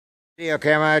Video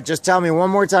camera, just tell me one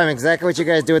more time exactly what you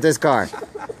guys do with this car.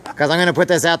 Because I'm going to put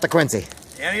this out to Quincy.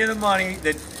 Any of the money,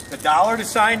 the $1 to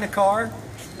sign the car,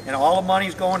 and all the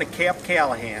money's going to Camp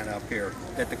Callahan up here,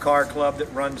 that the car club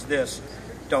that runs this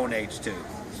donates to.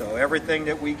 So everything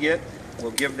that we get,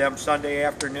 we'll give them Sunday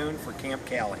afternoon for Camp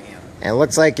Callahan. And it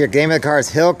looks like your game of the car is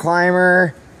Hill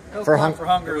Climber for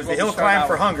Hunger. It was the Hill Climb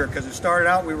for Hunger, because it started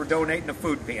out we were donating to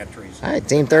food pantries. All right,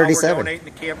 Team 37. Now we're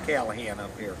donating to Camp Callahan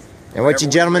up here. And what's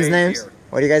your gentlemen's names? Here.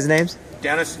 What are you guys' names?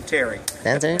 Dennis and Terry.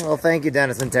 Dennis and Terry? Well, thank you,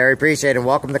 Dennis and Terry. Appreciate it.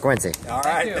 Welcome to Quincy. All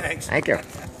right, thanks. Thank you.